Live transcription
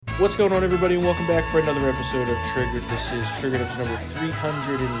What's going on, everybody, and welcome back for another episode of Triggered. This is Triggered episode number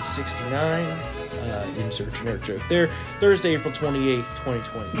 369. Insert generic joke there. Thursday, April 28th,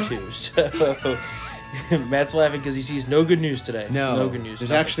 2022. So, Matt's laughing because he sees no good news today. No good news. There's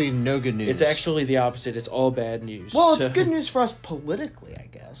actually no good news. It's actually the opposite. It's all bad news. Well, it's good news for us politically, I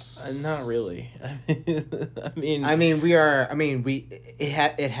guess. Not really.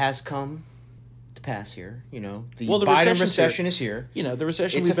 It has come to pass here. You know, the Biden recession is here. You know, the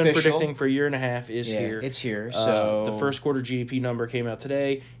recession It's we've been official. predicting for a year and a half is here. It's here. So the first quarter GDP number came out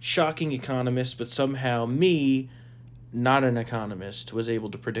today. Shocking economist, but somehow me, not an economist, was able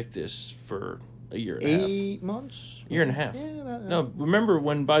to predict this for a year and a half. 8 months? Year and a half. Yeah, about that. No, remember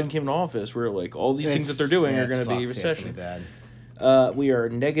when Biden came into office, we were like, all these things that they're doing are going to be recession. It's gonna be bad. We are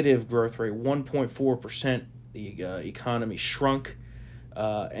negative growth rate, 1.4%. The economy shrunk.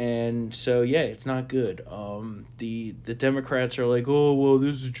 And so, yeah, it's not good. The Democrats are like, oh, well,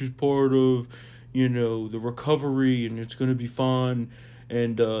 this is just part of, you know, the recovery, and it's going to be fun,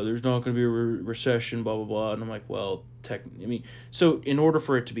 and there's not going to be a recession, blah, blah, blah. And I'm like, well, so in order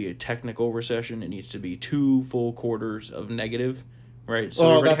for it to be a technical recession, it needs to be 2 full quarters of negative, right?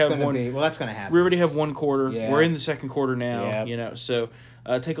 So that's going to happen. We already have 1 quarter. Yeah. We're in the second quarter now, Yep. you know, so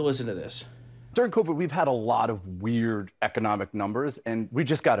take a listen to this. During COVID, we've had a lot of weird economic numbers, and we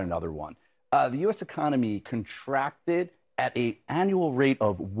just got another one. The U.S. economy contracted at an annual rate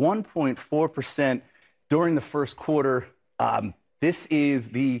of 1.4% during the first quarter. This is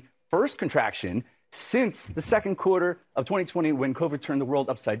the first contraction since the second quarter of 2020 when COVID turned the world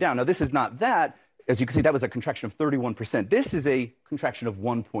upside down. Now, this is not that. As you can see, that was a contraction of 31%. This is a contraction of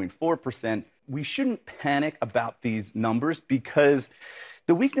 1.4%. We shouldn't panic about these numbers because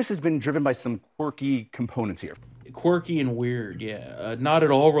the weakness has been driven by some quirky components here. Quirky and weird, yeah. Not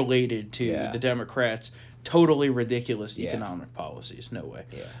at all related to the Democrats' totally ridiculous economic policies. No way.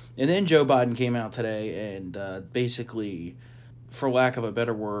 Yeah. And then Joe Biden came out today and basically, for lack of a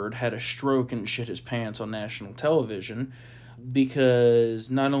better word, had a stroke and shit his pants on national television because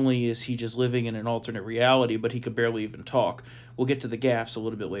not only is he just living in an alternate reality, but he could barely even talk. We'll get to the gaffes a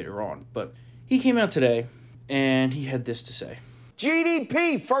little bit later on. But he came out today and he had this to say.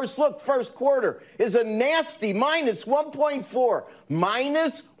 GDP, first quarter, is a nasty minus 1.4.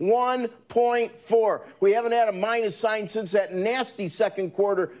 Minus 1.4. We haven't had a minus sign since that nasty second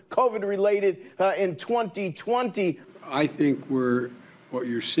quarter, COVID-related, in 2020. I think what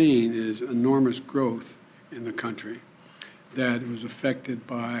you're seeing is enormous growth in the country that was affected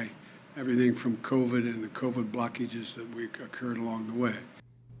by everything from COVID and the COVID blockages that occurred along the way.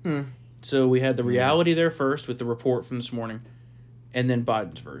 So we had the reality there first with the report from this morning, and then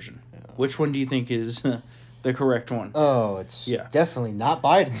Biden's version. Yeah. Which one do you think is the correct one? Oh, it's definitely not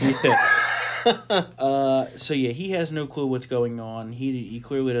Biden. So he has no clue what's going on. He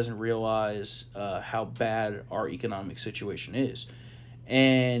clearly doesn't realize how bad our economic situation is,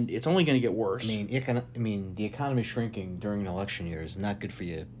 and it's only going to get worse. I mean, the economy shrinking during an election year is not good for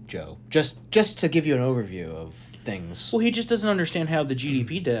you, Joe. Just to give you an overview of things. Well, he just doesn't understand how the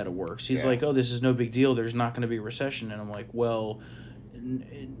GDP data works. He's like, oh, this is no big deal. There's not going to be a recession. And I'm like, well,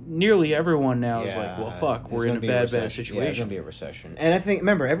 nearly everyone now is like, well, fuck, we're in a bad situation. Yeah, there's going to be a recession. And I think,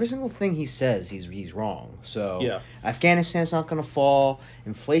 remember, every single thing he says, he's wrong. So Afghanistan's not going to fall.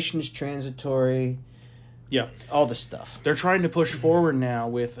 Inflation is transitory. Yeah. All this stuff. They're trying to push forward now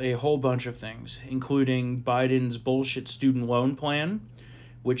with a whole bunch of things, including Biden's bullshit student loan plan,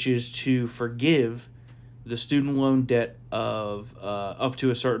 which is to forgive the student loan debt of up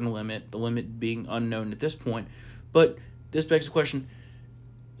to a certain limit, the limit being unknown at this point. But this begs the question,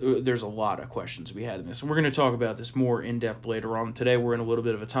 there's a lot of questions we had in this. And we're going to talk about this more in-depth later on. Today we're in a little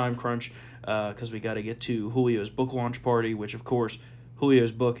bit of a time crunch because we got to get to Julio's book launch party, which, of course,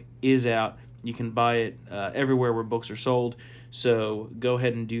 Julio's book is out. You can buy it everywhere where books are sold. So go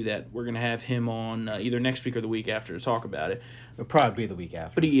ahead and do that. We're going to have him on either next week or the week after to talk about it. It'll probably be the week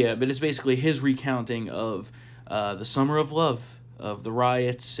after. But it's basically his recounting of the summer of love, of the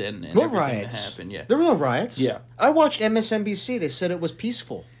riots and everything riots? that happened. Yeah. There were no riots? Yeah. I watched MSNBC. They said it was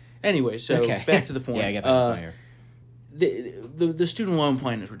peaceful. Anyway, so back to the point. I get back to the point here. The student loan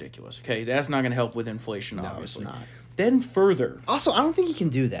plan is ridiculous, okay? That's not going to help with inflation, obviously. No, it's not. Then further. Also, I don't think he can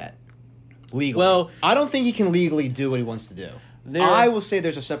do that legally. Well, I don't think he can legally do what he wants to do. I will say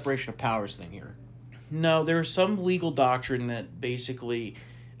there's a separation of powers thing here. No, there's some legal doctrine that basically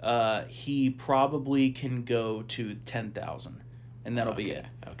he probably can go to 10,000, and that'll be it.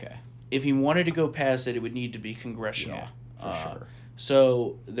 Okay. If he wanted to go past it, it would need to be congressional. Yeah, for sure.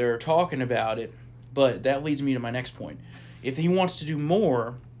 So they're talking about it, but that leads me to my next point. If he wants to do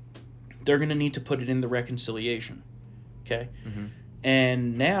more, they're going to need to put it in the reconciliation. Okay? Mm-hmm.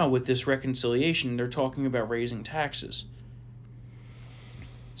 And now with this reconciliation, they're talking about raising taxes.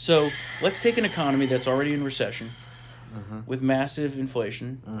 So let's take an economy that's already in recession with massive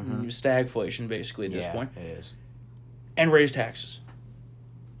inflation, stagflation basically at this point. It is. And raise taxes.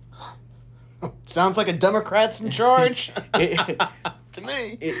 Sounds like a Democrat's in charge. To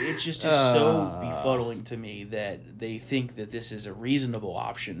me. It just is so befuddling to me that they think that this is a reasonable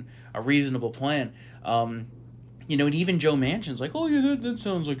option, a reasonable plan. And even Joe Manchin's like, oh, yeah, that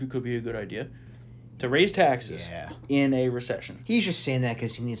sounds like it could be a good idea. To raise taxes in a recession. He's just saying that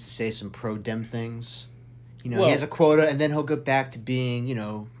because he needs to say some pro-Dem things. He has a quota, and then he'll go back to being,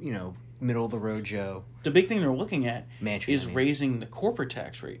 middle-of-the-road Joe. The big thing they're looking at is raising the corporate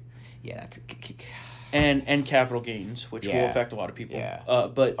tax rate. Yeah. And capital gains, which will affect a lot of people. Yeah.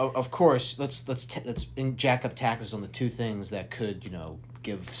 But of course, let's jack up taxes on the two things that could,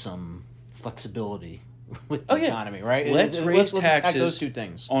 give some flexibility with the economy, right? Let's raise taxes attack those two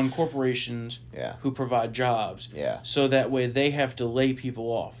things on corporations who provide jobs. Yeah. So that way they have to lay people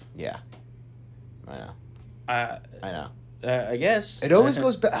off. Yeah. I know. I know. I guess. It always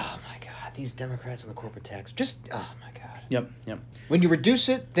goes back. Oh, my God. These Democrats and the corporate tax. Just, oh, my God. Yep. When you reduce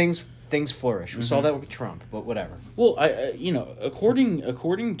it, things flourish. We saw that with Trump, but whatever. Well,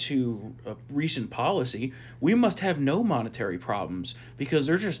 according to a recent policy, we must have no monetary problems because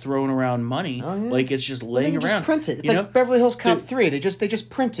they're just throwing around money like it's just laying around. Just print it. It's like Beverly Hills Cop 3. They just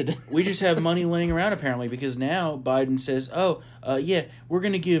printed. We just have money laying around apparently because now Biden says, we're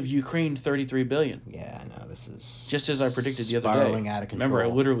going to give Ukraine $33 billion. Yeah, I know. This is just as I predicted the other day. Spiraling out of control. Remember,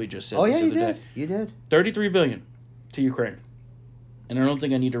 I literally just said this the other day. You did. $33 billion to Ukraine. And I don't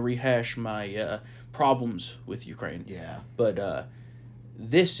think I need to rehash my problems with Ukraine. Yeah. But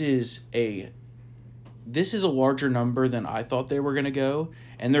this is a larger number than I thought they were going to go,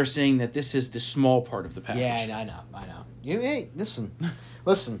 and they're saying that this is the small part of the package. Yeah, I know.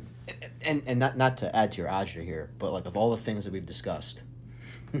 Listen, and not to add to your agita here, but like of all the things that we've discussed,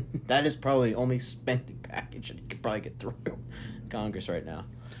 that is probably the only spending package that you could probably get through Congress right now.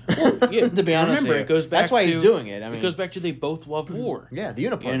 Well, yeah, to be honest, remember, it goes back. That's why he's doing it. I mean, it goes back to they both love war. Yeah, the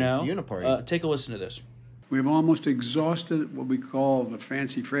Uniparty. The Uniparty. Take a listen to this. We've almost exhausted what we call the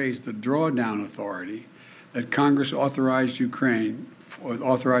fancy phrase, the drawdown authority, that Congress authorized for Ukraine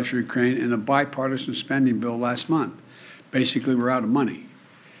in a bipartisan spending bill last month. Basically, we're out of money,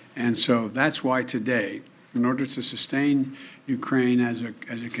 and so that's why today, in order to sustain Ukraine as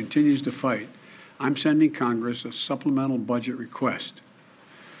it continues to fight, I'm sending Congress a supplemental budget request.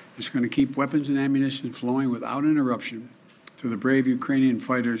 It's going to keep weapons and ammunition flowing without interruption to the brave Ukrainian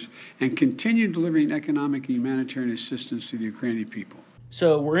fighters and continue delivering economic and humanitarian assistance to the Ukrainian people.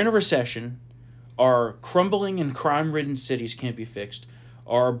 So we're in a recession. Our crumbling and crime-ridden cities can't be fixed.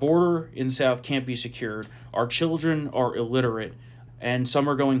 Our border in the south can't be secured. Our children are illiterate, and some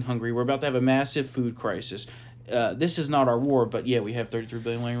are going hungry. We're about to have a massive food crisis. This is not our war, but yeah, we have $33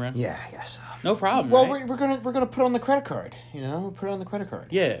 billion laying around. Yeah, I guess so. No problem. Well, right? we're gonna put it on the credit card. Put it on the credit card.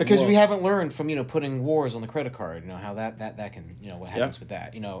 Yeah, because we haven't learned from putting wars on the credit card. How that can what happens with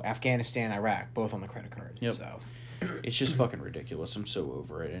that. Afghanistan, Iraq, both on the credit card. Yep. So it's just fucking ridiculous. I'm so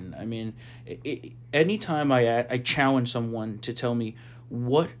over it. And I mean, anytime I challenge someone to tell me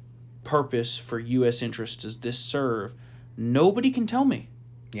what purpose for U.S. interests does this serve, nobody can tell me.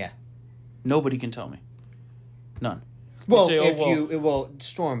 Yeah. Nobody can tell me. None. Well,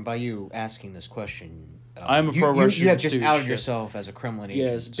 Storm, by you asking this question, I'm a pro-Russian. You have just outed yourself as a Kremlin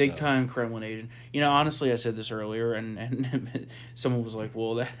agent. Yes, big-time Kremlin agent. Honestly, I said this earlier, and someone was like,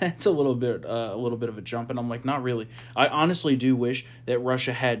 "Well, that's a little bit of a jump," and I'm like, "Not really." I honestly do wish that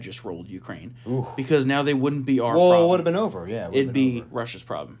Russia had just rolled Ukraine, because now they wouldn't be our problem. Well, it would have been over. Yeah, it'd be Russia's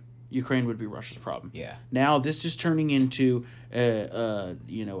problem. Ukraine would be Russia's problem. Yeah. Now this is turning into a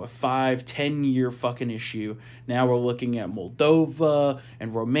 5-10 year fucking issue. Now we're looking at Moldova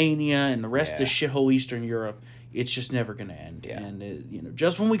and Romania and the rest of shithole Eastern Europe. It's just never going to end. Yeah. And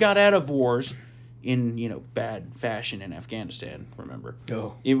just when we got out of wars in bad fashion in Afghanistan, remember?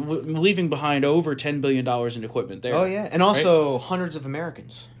 Leaving behind over $10 billion in equipment there. Oh yeah, and also hundreds of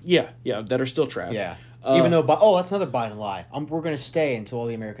Americans. Yeah, that are still trapped. Yeah. Even though, that's another Biden lie. We're going to stay until all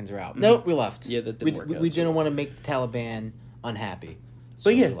the Americans are out. Nope, we left. Yeah, that didn't work out. We didn't want to make the Taliban unhappy.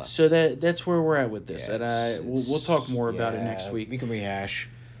 But so that's where we're at with this. And we'll talk more about it next week. We can rehash.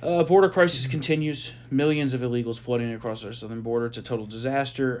 Border crisis continues. Millions of illegals flooding across our southern border. It's a total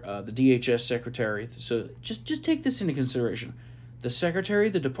disaster. The DHS secretary. So just take this into consideration. The secretary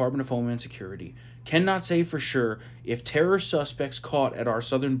of the Department of Homeland Security cannot say for sure if terror suspects caught at our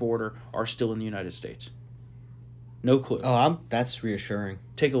southern border are still in the United States. No clue. That's reassuring.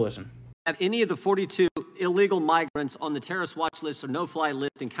 Take a listen. have any of the 42 illegal migrants on the terrorist watch list or no-fly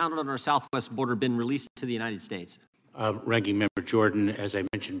list encountered on our southwest border been released to the United States? Ranking Member Jordan, as I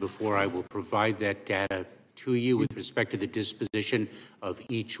mentioned before, I will provide that data to you with respect to the disposition of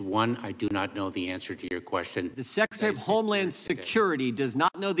each one. I do not know the answer to your question. The Secretary of Homeland Security does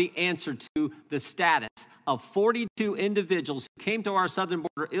not know the answer to the status of 42 individuals who came to our southern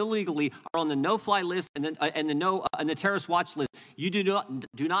border illegally, are on the no-fly list and the terrorist watch list. You do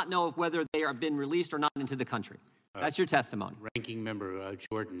not know of whether they are been released or not into the country. That's your testimony. Ranking Member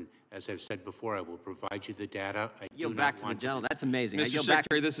Jordan, as I've said before, I will provide you the data. I yield back to the gentleman. That's amazing. Mr.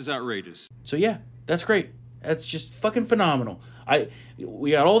 Secretary, this is outrageous. So yeah, that's great. That's just fucking phenomenal.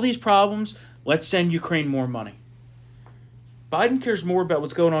 We got all these problems. Let's send Ukraine more money. Biden cares more about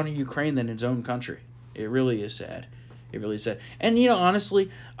what's going on in Ukraine than his own country. It really is sad. It really is sad. And honestly,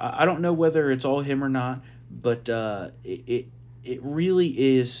 I don't know whether it's all him or not, but it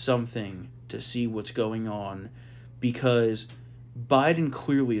really is something to see what's going on, because Biden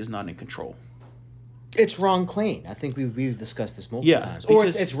clearly is not in control. It's Ron Klain. I think we've discussed this multiple times. Or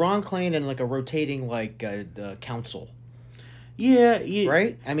it's Ron Klain and like a rotating council. Yeah.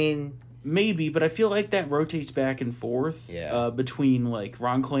 Right? I mean, maybe, but I feel like that rotates back and forth between like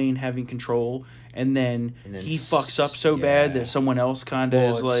Ron Klain having control and then he fucks up so bad that someone else kind of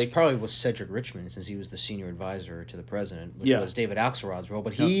is like... probably was Cedric Richmond, since he was the senior advisor to the president, which was David Axelrod's role.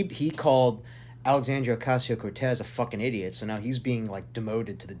 But he called Alexandria Ocasio-Cortez a fucking idiot, so now he's being like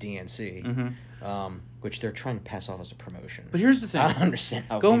demoted to the DNC, which they're trying to pass off as a promotion. But here's the thing: I don't understand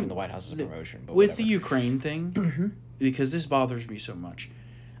how leaving the White House is a promotion. But with the Ukraine thing, because this bothers me so much,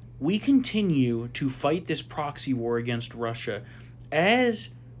 we continue to fight this proxy war against Russia as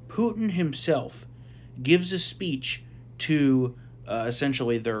Putin himself gives a speech to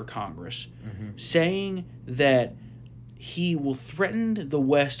essentially their Congress, saying that he will threaten the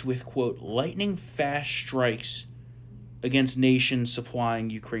West with, quote, lightning-fast strikes against nations supplying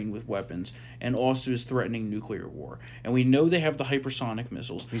Ukraine with weapons, and also is threatening nuclear war. And we know they have the hypersonic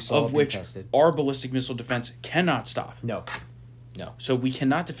missiles, of which our ballistic missile defense cannot stop. No. So we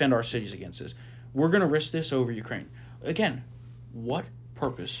cannot defend our cities against this. We're going to risk this over Ukraine. Again, what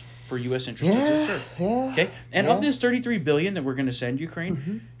purpose for U.S. interests does this serve? Okay? And of this $33 billion that we're going to send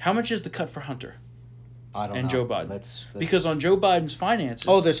Ukraine, how much is the cut for Hunter? I don't know. And Joe Biden. That's... Because on Joe Biden's finances...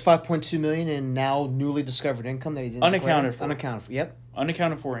 Oh, there's $5.2 million in now newly discovered income that he didn't unaccounted declare? Unaccounted for. Yep.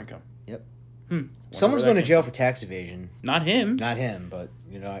 Unaccounted for income. Yep. Someone's going to jail for tax evasion. Not him. Not him, but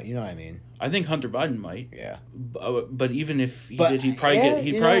you know what I mean. I think Hunter Biden might. Yeah. But even if he did, he'd probably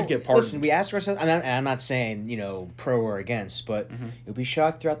get pardoned. Listen, we asked ourselves, and I'm not saying pro or against, but you'll be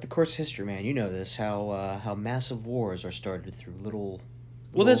shocked throughout the course of history, man. You know this, how massive wars are started through little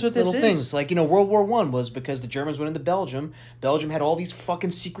that's what this little is. Things like World War I was because the Germans went into Belgium. Belgium had all these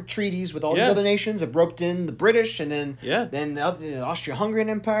fucking secret treaties with all these other nations that roped in the British, and then the Austro-Hungarian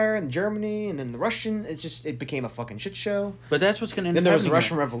Empire and Germany, and then the Russian. It became a fucking shit show. But that's what's going to end up. Then there was the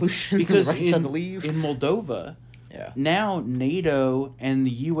Russian here. Revolution because the Russians had to leave in Moldova. Now NATO and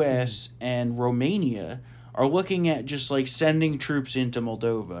the U.S. and Romania are looking at just like sending troops into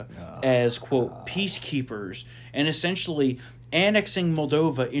Moldova as, quote, peacekeepers, and essentially annexing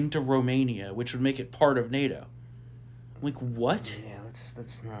Moldova into Romania, which would make it part of NATO. Like, what? Yeah,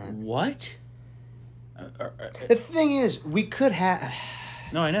 that's not... What? The thing is, we could have...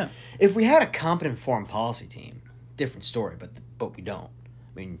 No, I know. If we had a competent foreign policy team, different story, but we don't.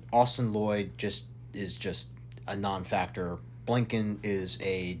 I mean, Austin Lloyd is just a non-factor. Blinken is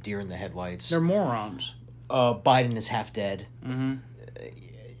a deer in the headlights. They're morons. Biden is half dead.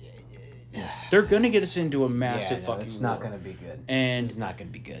 They're going to get us into a massive fucking it's war. not going to be good. And it's not going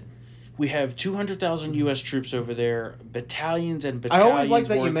to be good. We have 200,000 U.S. troops over there, battalions and battalions. I always like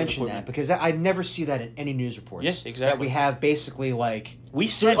that you mentioned that, because I never see that in any news reports. Yeah, exactly. That we have basically like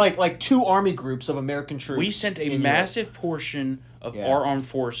two army groups of American troops. We sent a massive portion of our armed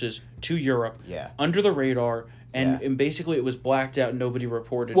forces to Europe under the radar, and basically it was blacked out and nobody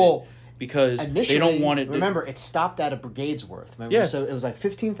reported it. Because they don't want it to... Remember, it stopped at a brigade's worth. Remember? Yeah. So it was like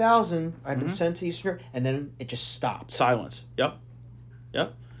 15,000 had been sent to Eastern Europe, and then it just stopped. Silence. Yep.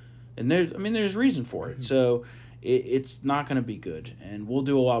 And there's reason for it. So it's not going to be good. And we'll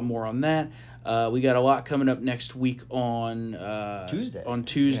do a lot more on that. We got a lot coming up next week on Tuesday. On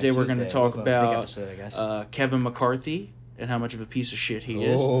Tuesday, we're going to talk about Kevin McCarthy and how much of a piece of shit he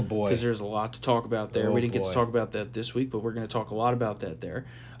is. Oh, boy. Because there's a lot to talk about there. We didn't get to talk about that this week, but we're going to talk a lot about that there.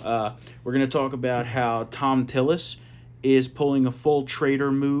 We're going to talk about how Tom Tillis is pulling a full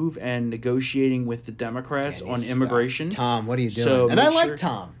traitor move and negotiating with the Democrats on immigration. Tom, what are you doing? So and I like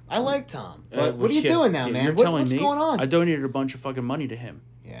Tom. But what are you doing now, man? What's going on? I donated a bunch of fucking money to him.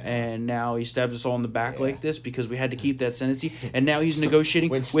 And now he stabs us all in the back like this because we had to keep that ascendancy. And now he's negotiating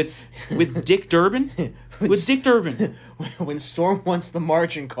with Dick Durbin. With Dick Durbin. When Storm wants the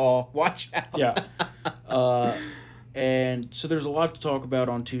margin call, watch out. Yeah. And so there's a lot to talk about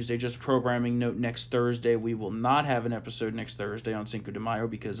on Tuesday. Just programming note, next Thursday we will not have an episode next Thursday on Cinco de Mayo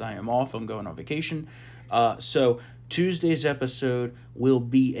because I am off. I'm going on vacation. So Tuesday's episode will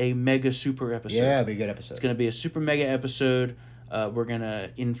be a mega super episode. Yeah, it'll be a good episode. It's going to be a super mega episode. We're going to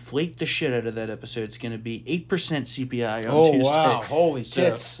inflate the shit out of that episode. It's going to be 8% CPI on Tuesday. Oh, wow. Holy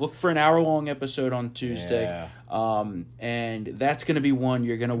tits. So look for an hour-long episode on Tuesday. Yeah. And that's going to be one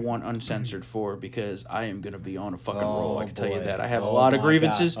you're going to want uncensored for because I am going to be on a fucking roll. I can tell you that. I have a lot of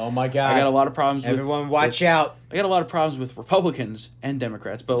grievances. God. Oh, my God. I got a lot of problems Everyone watch out. I got a lot of problems with Republicans and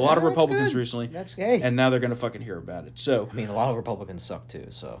Democrats, but a lot of Republicans recently. That's gay. And now they're going to fucking hear about it. So I mean, a lot of Republicans suck too,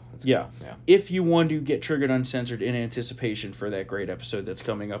 so. Yeah. If you want to get triggered uncensored in anticipation for that great episode that's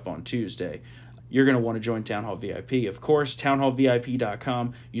coming up on Tuesday, you're going to want to join Town Hall VIP. Of course,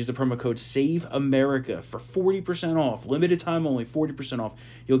 townhallvip.com. Use the promo code SAVEAMERICA for 40% off. Limited time only, 40% off.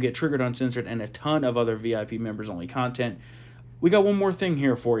 You'll get Triggered Uncensored and a ton of other VIP members-only content. We got one more thing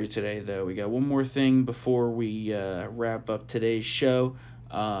here for you today, though. We got one more thing before we wrap up today's show.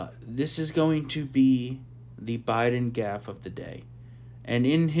 This is going to be the Biden gaffe of the day. And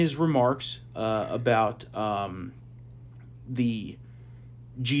in his remarks about the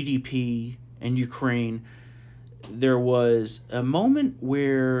GDP and Ukraine, there was a moment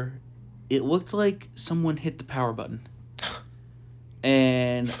where it looked like someone hit the power button.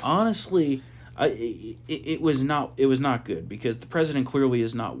 And honestly, it was not good because the president clearly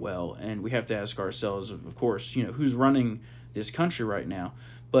is not well, and we have to ask ourselves, of course, who's running this country right now.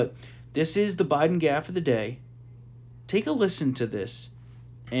 But this is the Biden gaffe of the day. Take a listen to this,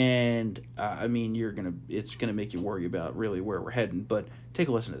 and I mean, it's gonna make you worry about really where we're heading. But take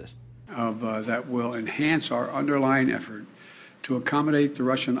a listen to this. That will enhance our underlying effort to accommodate the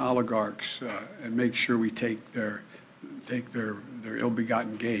Russian oligarchs and make sure we take their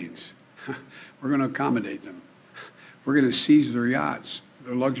ill-begotten gains. We're going to accommodate them. We're going to seize their yachts,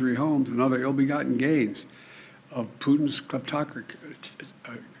 their luxury homes, and other ill-begotten gains of Putin's kleptocracy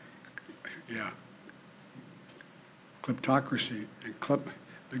and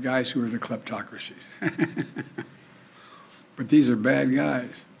the guys who are the kleptocracies. But these are bad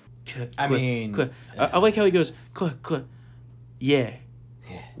guys. I mean... I like how he goes, yeah.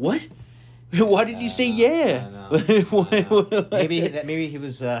 What? Why did he say yeah? Maybe he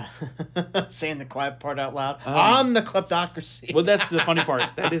was saying the quiet part out loud. I'm the kleptocracy. Well, that's the funny part.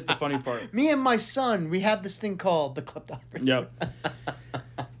 That is the funny part. Me and my son, we have this thing called the kleptocracy. Yep.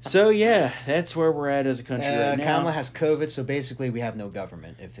 So, yeah, that's where we're at as a country right now. Kamala has COVID, so basically we have no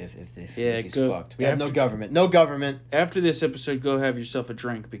government if he's fucked. We have no government. No government. After this episode, go have yourself a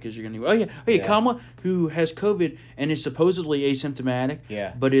drink because you're going to... Kamala, who has COVID and is supposedly asymptomatic,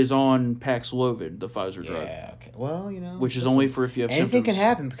 but is on Paxlovid, the Pfizer drug. Yeah, okay. Well, which is only for if you have symptoms. Anything can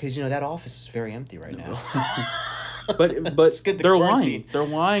happen because, that office is very empty right now. But they're lying. They're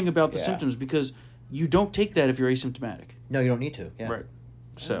lying about the symptoms because you don't take that if you're asymptomatic. No, you don't need to. Yeah. Right.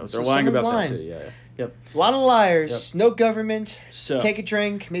 So they're lying about that too. Yeah. Yep. A lot of liars. Yep. No government. So take a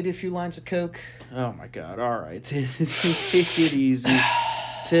drink. Maybe a few lines of Coke. Oh my God! All right, take it easy.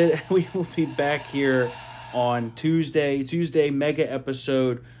 We will be back here on Tuesday. Mega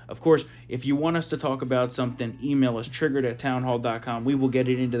episode. Of course, if you want us to talk about something, email us triggered@townhall.com. We will get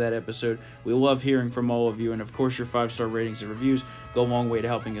it into that episode. We love hearing from all of you, and of course, your 5-star ratings and reviews go a long way to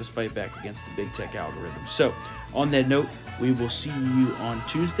helping us fight back against the big tech algorithm. So, on that note, we will see you on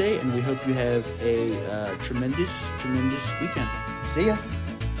Tuesday, and we hope you have a tremendous weekend. See ya.